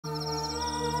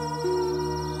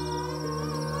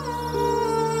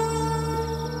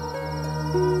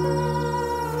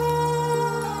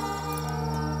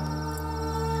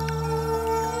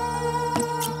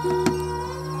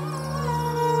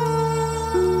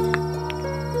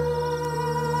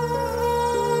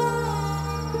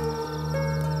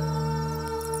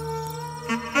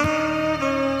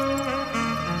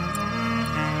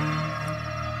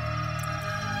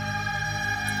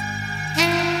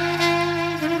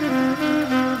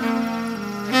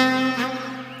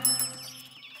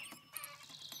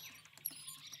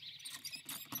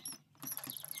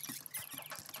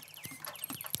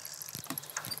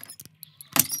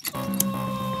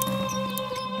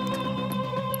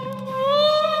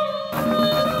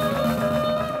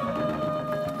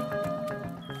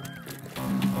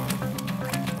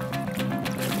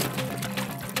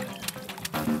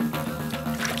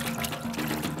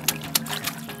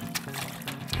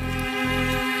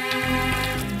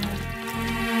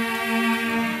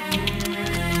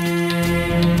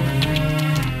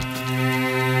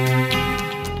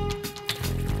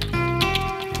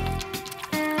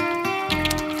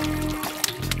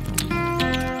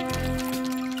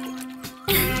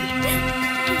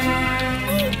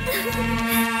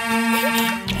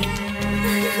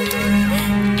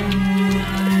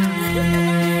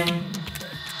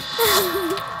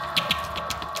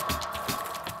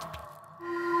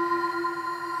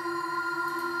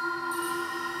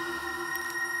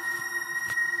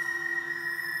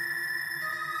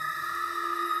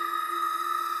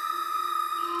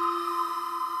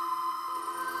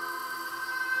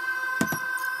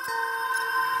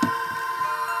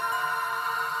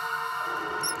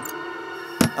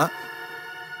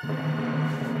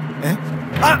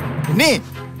നീ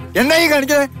എന്താ ഈ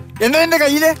കാണിക്കണേ? എന്താ എന്റെ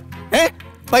കയ്യില്?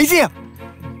 പൈസയാ?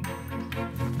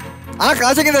 ആ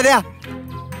കാശൊക്കെ തരാ?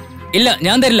 ഇല്ല,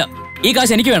 ഞാൻ തരില്ല. ഈ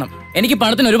കാശ് എനിക്ക് വേണം. എനിക്ക്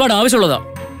പണത്തിന് ഒരുപാട് ആവശ്യമുള്ളതാ.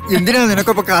 എന്തിനാ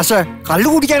നിനക്കിപ്പോ കാശ്? കള്ളു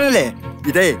കുടിക്കാനല്ലേ?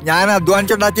 ഇതേ ഞാൻ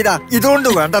അധ്വാനിച്ചുണ്ടാക്കിയതാ. ഇതുകൊണ്ട്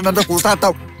വേണ്ട എന്റെ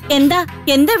കൂട്ടാട്ടം. എന്താ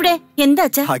ഇവിടെ എന്താ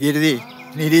അച്ഛാ? ഭഗീരഥി,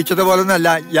 നിരീക്ഷിച്ചത് പോലൊന്നല്ല.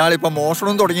 ഇയാളിപ്പോ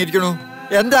മോഷണം തുടങ്ങിയിരിക്കണു.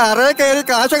 എന്റെ അറയെ കയറി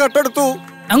കാശ് കട്ടെടുത്തു.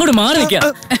 അങ്ങോട്ട് മാറി നിൽക്കാം.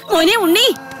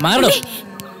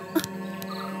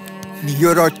 നീ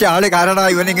ഒരൊറ്റ ആള് കാരണ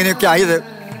ഇവനിങ്ങനെയൊക്കെ ആയത്.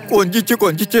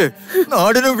 കൊഞ്ചിച്ച്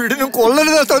നാടിനും വീടിനും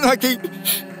കൊള്ളരുതാക്കി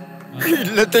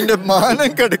ഇല്ലത്തിന്റെ മാനം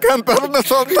കെടുക്കാൻ പറഞ്ഞ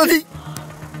സന്തതി.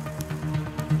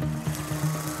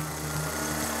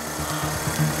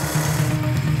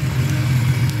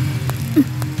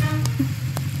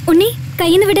 ഉണ്ണി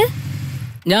കയ്യിന്ന് വിട്.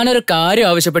 ഞാനൊരു കാര്യം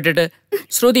ആവശ്യപ്പെട്ടിട്ട്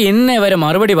ശ്രുതി ഇന്നേ വരെ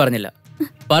മറുപടി പറഞ്ഞില്ല.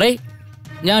 പറയ്,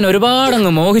 ഞാൻ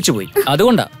ഒരുപാടങ്ങ് മോഹിച്ചു പോയി.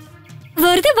 അതുകൊണ്ടാ.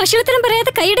 വെറുതെ വശവത്തരം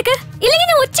പറയാതെ കൈയെടുക്ക, ഇല്ലെങ്കിൽ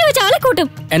ഞാൻ ഒച്ച വെച്ച് ആളെ കൂട്ടും.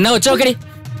 എന്നാ ഒച്ച നോക്കടി.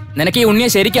 നിനക്ക് ഈ ഉണ്ണിയെ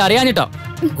ശരിക്കും അറിയാഞ്ഞിട്ടോ.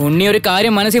 ഉണ്ണി ഒരു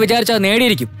കാര്യം മനസ്സിൽ വിചാരിച്ചാൽ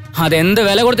നേടിയിരിക്കും, അതെന്ത്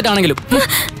വില കൊടുത്തിട്ടാണെങ്കിലും.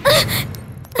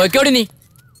 പൊയ്ക്കോടി നീ.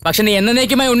 പക്ഷെ നീ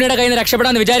എന്നേക്കുമായി ഉണ്ണിയുടെ കയ്യിൽ നിന്ന്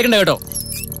രക്ഷപ്പെടാന്ന് വിചാരിക്കണ്ട കേട്ടോ.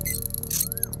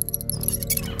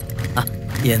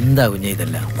 എന്താ കുഞ്ഞ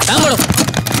ഇതെല്ലാം?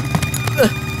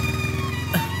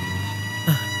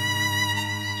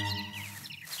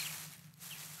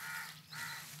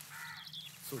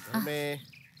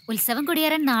 ഉത്സവം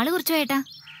കൊടിയേറാൻ നാളെ കുറിച്ചു ഏട്ടാ.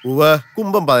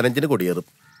 കുംഭം 15 കൊടിയേറും.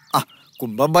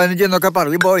 കുംഭം 15 എന്നൊക്കെ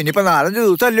പറയുമ്പോ ഇനിയിപ്പോ 4-5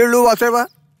 ദിവസമല്ലേ ഉള്ളൂ വാസേവ.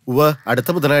 അടുത്ത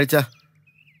ബുധനാഴ്ച.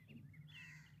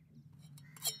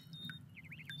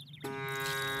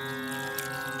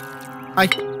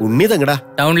 ഉണ്ണി തെങ്ങടാ?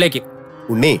 ടൗണിലേക്ക്.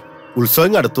 ഉണ്ണി,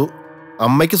 ഉത്സവം അടുത്തു.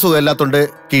 അമ്മയ്ക്ക് സുഖമില്ലാത്തോണ്ട്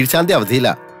കീഴ്ശാന്തി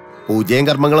അവധിയില്ല. പൂജയും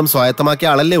കർമ്മങ്ങളും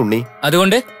സ്വായത്തമാക്കിയ ആളല്ലേ ഉണ്ണി.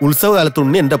 അതുകൊണ്ട് ഉത്സവകാലത്ത്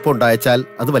ഉണ്ണി എന്റെ ഒപ്പം ഉണ്ടായച്ചാൽ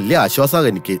അത് വലിയ ആശ്വാസമാണ്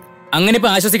എനിക്ക്. അങ്ങനെ ഇപ്പൊ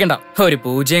ആശ്വസിക്കണ്ട. ഒരു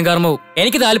പൂജയും കർമ്മവും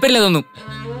എനിക്ക് താല്പര്യമില്ല തോന്നും.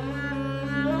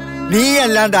 നീ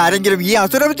അല്ലാണ്ട് ആരെങ്കിലും ഈ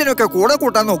അസുരത്തിനൊക്കെ കൂടെ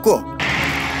കൂട്ടാൻ നോക്കുവോ?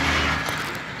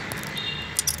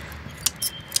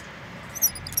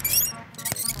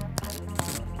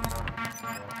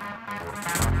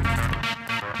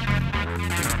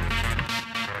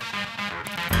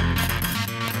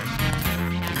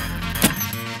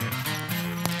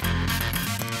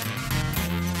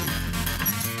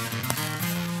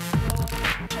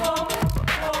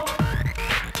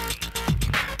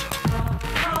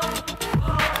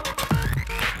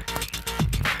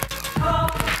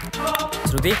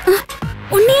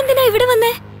 ഉണ്ണി എന്തിനാ ഇവിടെ വന്നേ?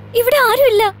 ഇവിടെ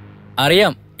ആരുമില്ല.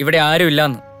 അറിയാം, ഇവിടെ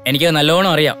ആരുമില്ലാന്ന് എനിക്കത് നല്ലോണം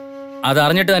അറിയാം. അത്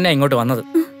അറിഞ്ഞിട്ട് തന്നെ ഇങ്ങോട്ട് വന്നത്.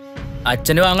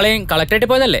 അച്ഛനും ആങ്ങളെയും കളക്ടറേറ്റിൽ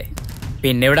പോയതല്ലേ,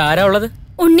 പിന്നെ ഇവിടെ ആരാ ഉള്ളത്?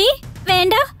 ഉണ്ണി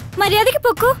വേണ്ട, മര്യാദക്ക്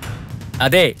പൊക്കോ.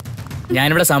 അതെ,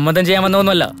 ഞാനിവിടെ സമ്മതം ചെയ്യാൻ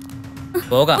വന്നൊന്നുമല്ല.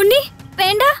 പോകാം. ഉണ്ണി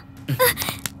വേണ്ട,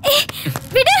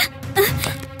 വിട്.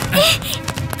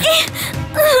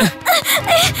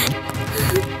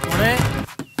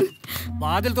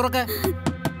 വാതിൽ തുറക്ക.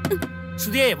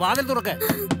 ശ്രുതിയെ, വാതിൽ തുറക്ക.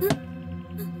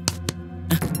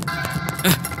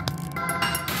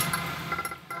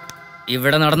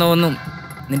 ഇവിടെ നടന്നതൊന്നും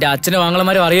നിന്റെ അച്ഛനും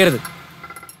ആങ്ങളമാരും അറിയരുത്.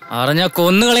 അറിഞ്ഞാ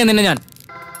കൊന്നുകളയും നിന്നെ ഞാൻ.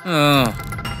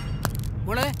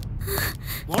 മോളെ,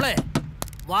 മോളെ,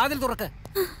 വാതിൽ തുറക്ക.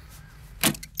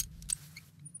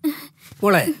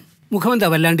 മോളെ, മുഖമെന്താ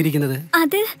വല്ലാണ്ടിരിക്കുന്നത്?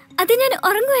 അത് ഞാൻ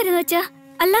ഉറങ്ങുമായിരുന്നു അച്ഛാ.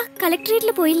 അല്ല,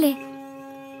 കളക്ടറേറ്റിൽ പോയില്ലേ?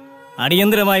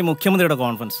 അടിയന്തരമായി മുഖ്യമന്ത്രിയുടെ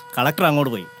കോൺഫറൻസ്. കളക്ടർ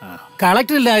അങ്ങോട്ട് പോയി.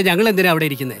 കളക്ടർ ഇല്ലാതെ ഞങ്ങൾ എന്തിനാ അവിടെ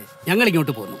ഇരിക്കുന്നത്? ഞങ്ങൾ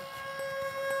ഇങ്ങോട്ട് പോന്നു.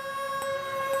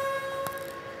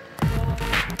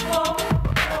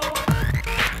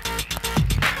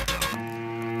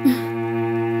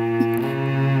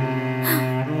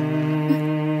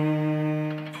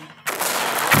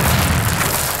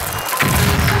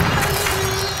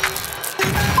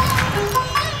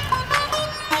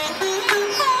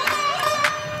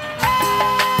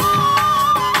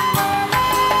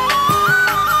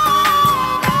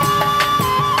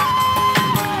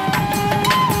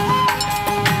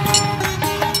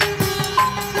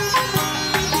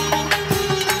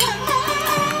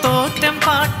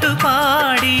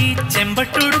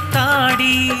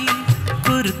 ചെമ്പട്ടുടുത്താടി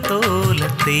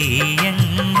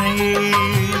കുരുത്തോലത്തെയ്യങ്ങൾ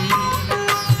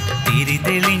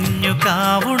തിരിതെളിഞ്ഞു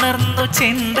കാവുണർന്നു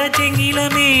ചെണ്ട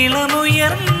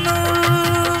ചെങ്ങിലമേളമുയർന്നു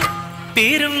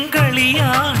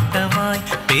പെരുങ്കളിയാട്ടമായി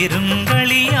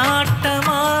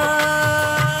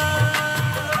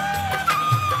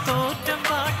തോറ്റം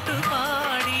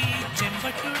പാട്ടുപാടി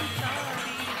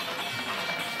ചെമ്പട്ടുടുത്താടി.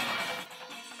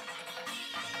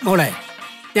 മോളെ,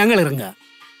 ഞങ്ങൾ ഇറങ്ങുക.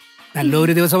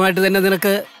 നല്ലൊരു ദിവസമായിട്ട് തന്നെ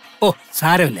നിനക്ക്.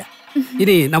 സാരമില്ല,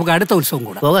 ഇനി നമുക്ക് അടുത്ത ഉത്സവം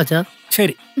കൂടാ.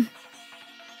 ശരി.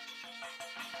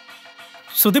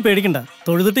 ശ്രുതി പേടിക്കണ്ട,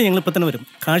 തൊഴുതിട്ട് ഞങ്ങൾ ഇപ്പൊ തന്നെ വരും.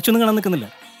 കാഴ്ചയൊന്നും കാണാൻ നിൽക്കുന്നില്ല.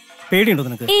 പേടിയുണ്ടോ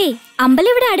നിനക്ക്? ഏയ്,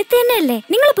 അമ്പലം ഇവിടെ അടുത്ത് തന്നെയല്ലേ,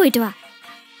 നിങ്ങൾ പോയിട്ട് വാ.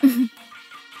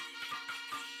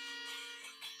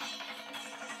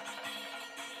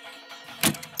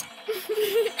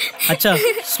 അച്ഛാ,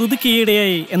 ശ്രുതിക്ക്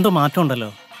ഈയിടെയായി എന്തോ മാറ്റം ഉണ്ടല്ലോ,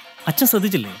 അച്ഛൻ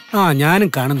ശ്രദ്ധിച്ചില്ലേ? ഞാനും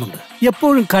കാണുന്നുണ്ട്.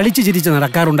 എപ്പോഴും കളിച്ചു ചിരിച്ച്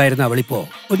നടക്കാറുണ്ടായിരുന്ന അവളിപ്പോ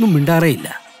ഒന്നും മിണ്ടാറേയില്ല.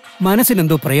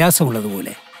 മനസ്സിനെന്തോ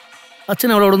പ്രയാസമുള്ളതുപോലെ.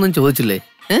 അച്ഛൻ അവളോടൊന്നും ചോദിച്ചില്ലേ?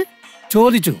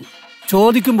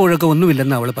 ചോദിക്കുമ്പോഴൊക്കെ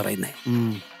ഒന്നുമില്ലെന്ന് അവള് പറയുന്നേ.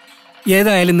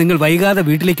 ഏതായാലും നിങ്ങൾ വൈകാതെ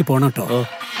വീട്ടിലേക്ക് പോണം കേട്ടോ.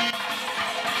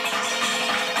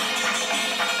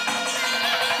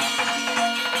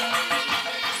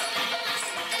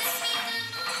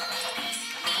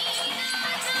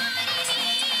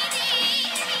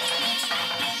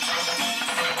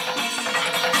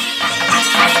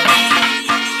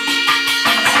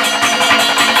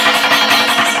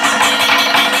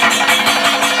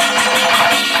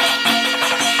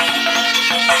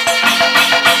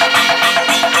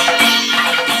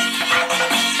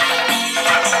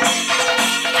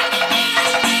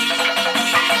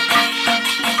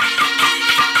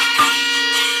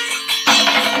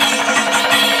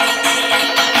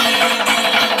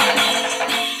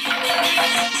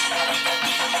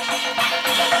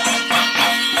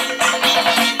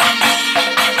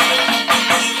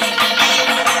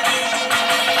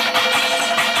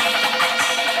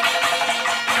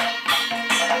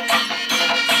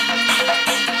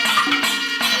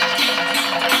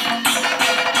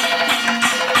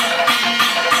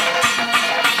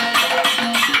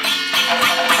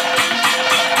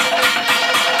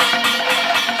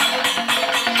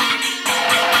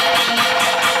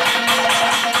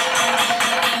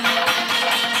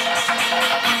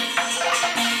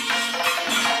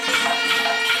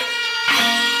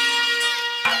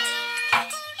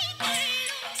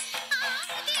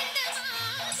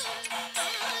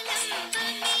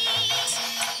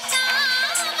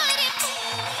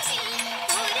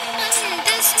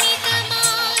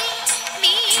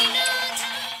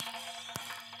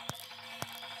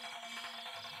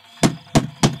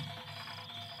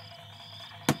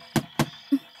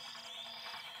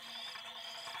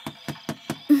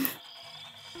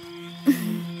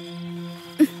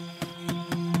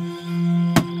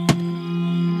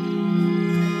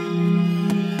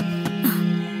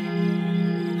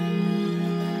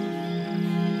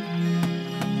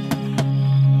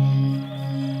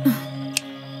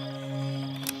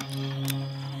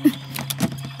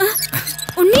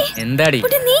 എന്താടി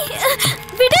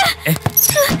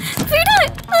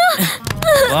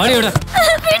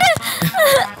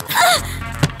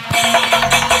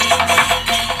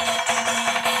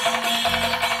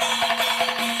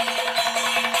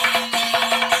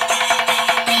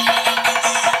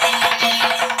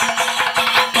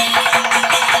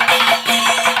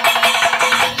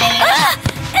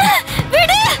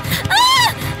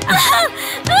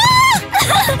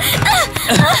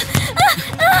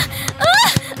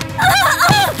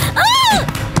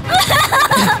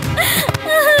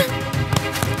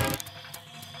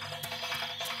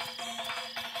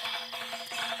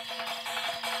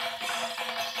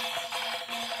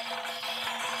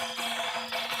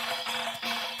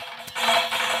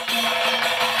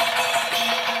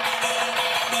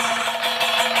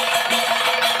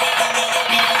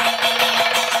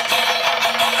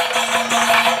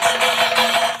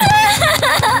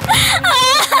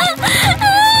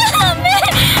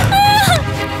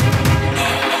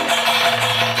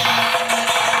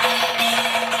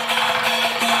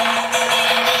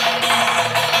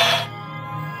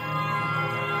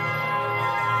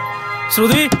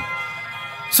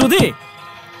ശ്രുതി,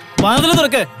 വാതിൽ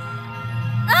തുറക്ക്.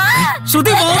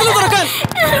 ശ്രുതി, വാതിൽ തുറക്കാൻ.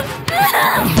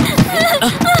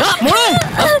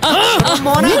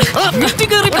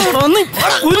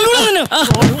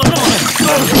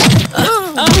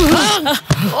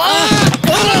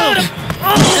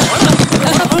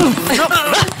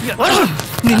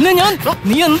 നിന്നെ ഞാൻ,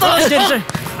 നീ എന്താ വിചാരിച്ചേ?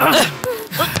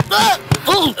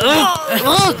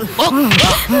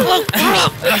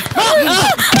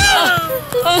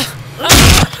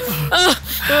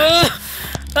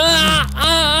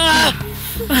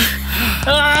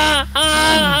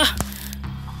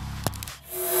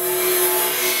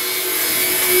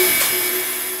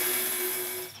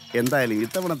 എന്തായാലും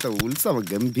ഇത്തവണത്തെ ഉത്സവം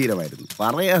ഗംഭീരമായിരുന്നു,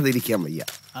 പറയാതിരിക്കാൻ വയ്യ.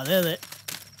 അതെ അതെ,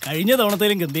 കഴിഞ്ഞ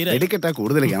തവണത്തേലും ഗംഭീര. എടുക്കട്ടാ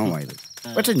കൂടുതൽ ഗ്രാമമായത്.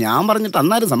 പക്ഷെ ഞാൻ പറഞ്ഞിട്ട്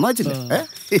അന്നാരും സമ്മതിച്ചില്ല.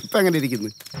 ഇപ്പൊ എങ്ങനെ ഇരിക്കുന്നു?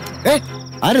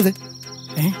 ആരത്?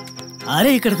 ആരാ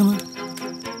ഈ കിടക്കുന്നത്?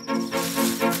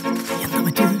 എന്താ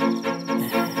പറ്റിയത്?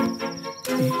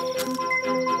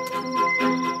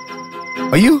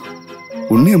 അയ്യോ,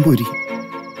 ഉണ്ണിയമ്പൂരി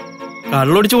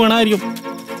കള്ളൊടിച്ചു വീണായിരിക്കും.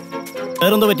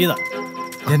 വേറെന്തോ പറ്റിയതാ.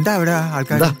 എന്താ അവിടെ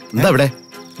ആൾക്കാർ? എന്താ അവിടെ?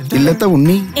 ഇല്ലത്തെ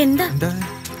ഉണ്ണി. എന്താ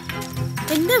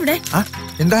എന്താ ഇവിടെ?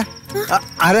 എന്താ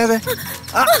ആരാ?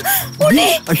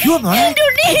 അയ്യോ മോനെ,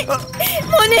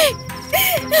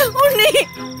 ഉണ്ണി,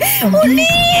 ഉണ്ണി.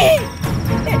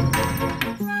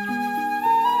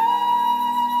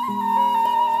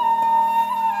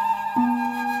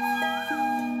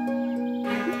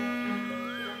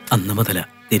 അന്ന് മുതല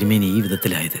തിരുമേനി ഈ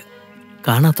വിധത്തിലായത്.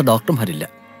 കാണാത്ത ഡോക്ടർമാരില്ല,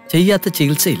 ചെയ്യാത്ത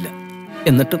ചികിത്സയില്ല.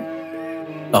 എന്നിട്ടും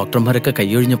ഡോക്ടർമാരൊക്കെ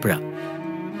കൈയൊഴിഞ്ഞപ്പോഴാ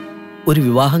ഒരു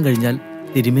വിവാഹം കഴിഞ്ഞാൽ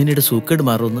തിരുമേനിയുടെ സൂക്കേട്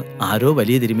മാറുമെന്ന് ആരോ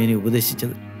വലിയ തിരുമേനി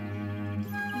ഉപദേശിച്ചത്.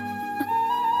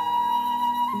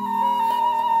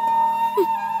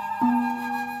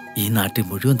 ഈ നാട്ടിൽ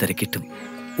മുഴുവൻ തിരക്കിട്ടും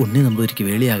ഉണ്ണി നമ്പൂതിരിക്ക്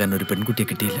വേളിയാകാൻ ഒരു പെൺകുട്ടിയെ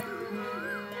കിട്ടിയില്ല.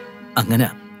 അങ്ങനെ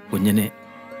കുഞ്ഞിനെ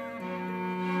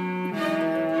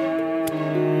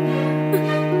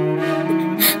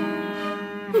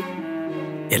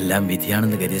എല്ലാം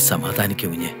വിധിയാണെന്ന് കരുതി സമാധാനിക്കും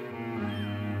കുഞ്ഞെ.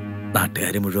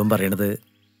 നാട്ടുകാർ മുഴുവൻ പറയണത്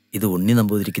ഇത് ഉണ്ണി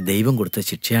നമ്പൂതിരിക്ക് ദൈവം കൊടുത്ത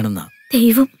ശിക്ഷയാണെന്നാ.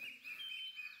 ദൈവം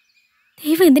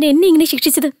എന്തിനാ എന്നെ ഇങ്ങനെ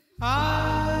ശിക്ഷിച്ചത്?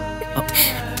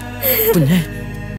 കുഞ്ഞെ